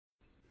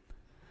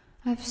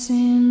I've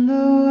seen the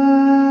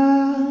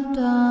world,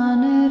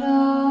 done it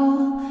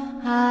all,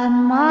 had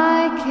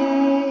my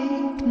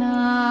cake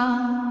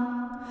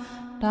now.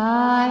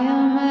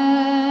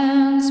 Diamonds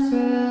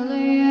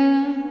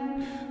brilliant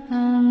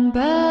and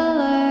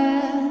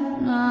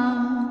Bel-Air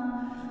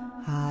now.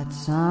 Hot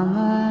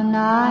summer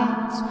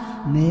nights,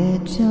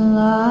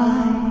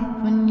 mid-July,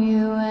 when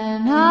you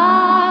and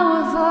I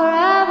were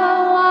forever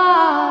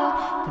wild.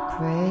 The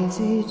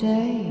crazy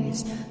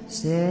days,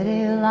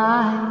 city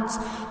lights,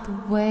 the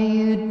way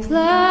you'd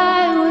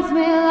play with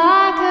me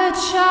like a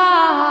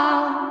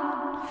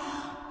child.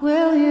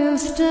 Will you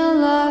still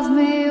love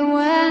me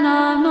when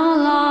I'm no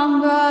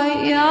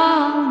longer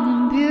young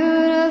and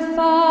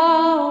beautiful?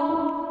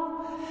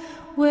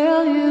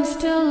 Will you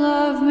still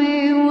love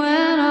me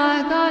when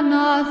I got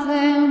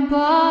nothing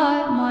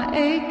but my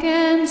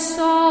aching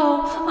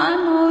soul? I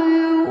know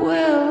you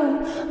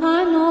will,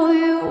 I know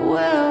you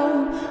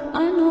will,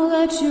 I know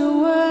that you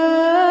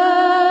will.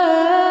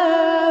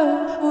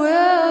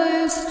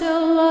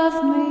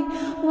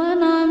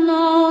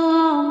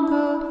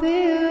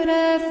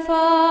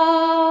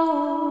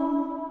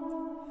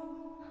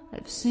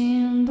 I've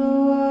seen the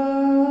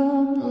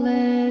world,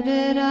 lit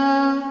it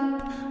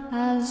up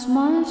as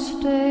my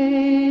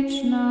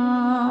stage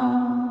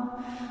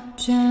now.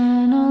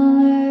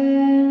 Channeling,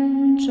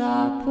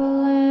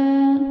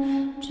 Joplin,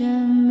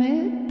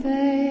 Jimmy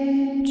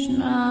Page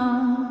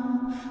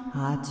now.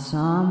 Hot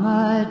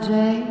summer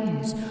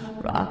days,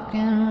 rock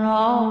and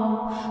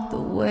roll, the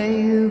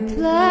way you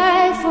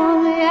play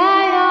for me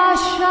at your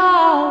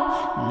show.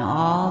 And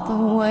all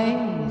the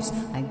ways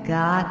I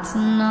got to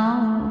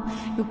know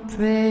your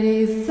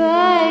pretty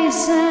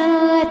face and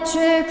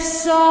electric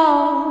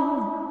soul.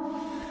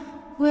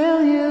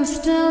 Will you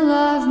still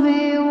love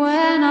me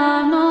when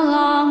I'm no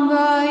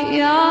longer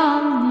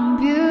young and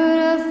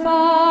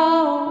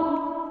beautiful?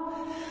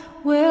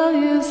 Will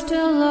you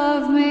still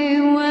love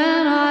me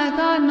when I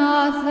got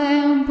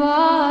nothing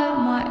but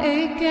my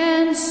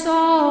aching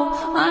soul?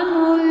 I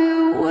know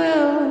you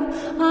will,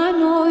 I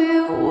know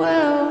you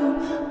will,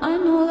 I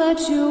know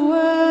that you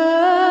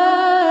will.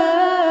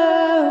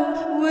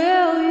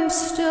 Will you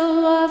still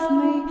love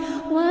me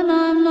when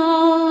I'm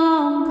no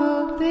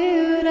longer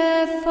beautiful?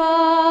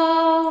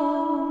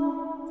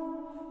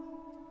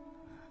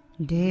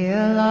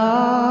 Dear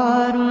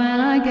Lord, when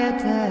I get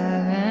to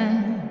heaven,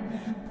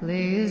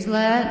 please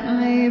let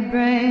me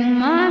bring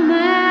my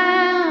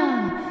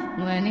man.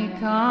 When he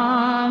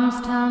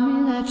comes, tell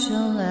me that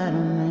you'll let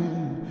him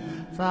in.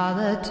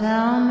 Father,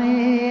 tell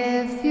me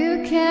if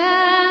you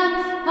can.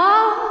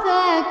 Oh,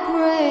 that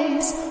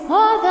grace,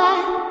 oh,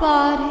 that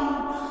body,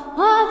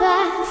 oh,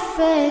 that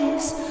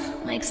face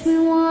makes me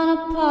wanna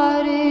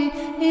party.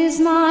 He's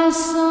my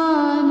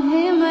sun,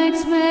 he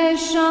makes me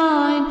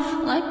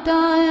shine like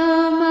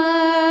diamonds.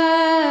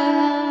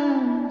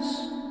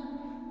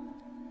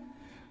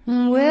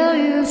 And will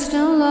you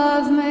still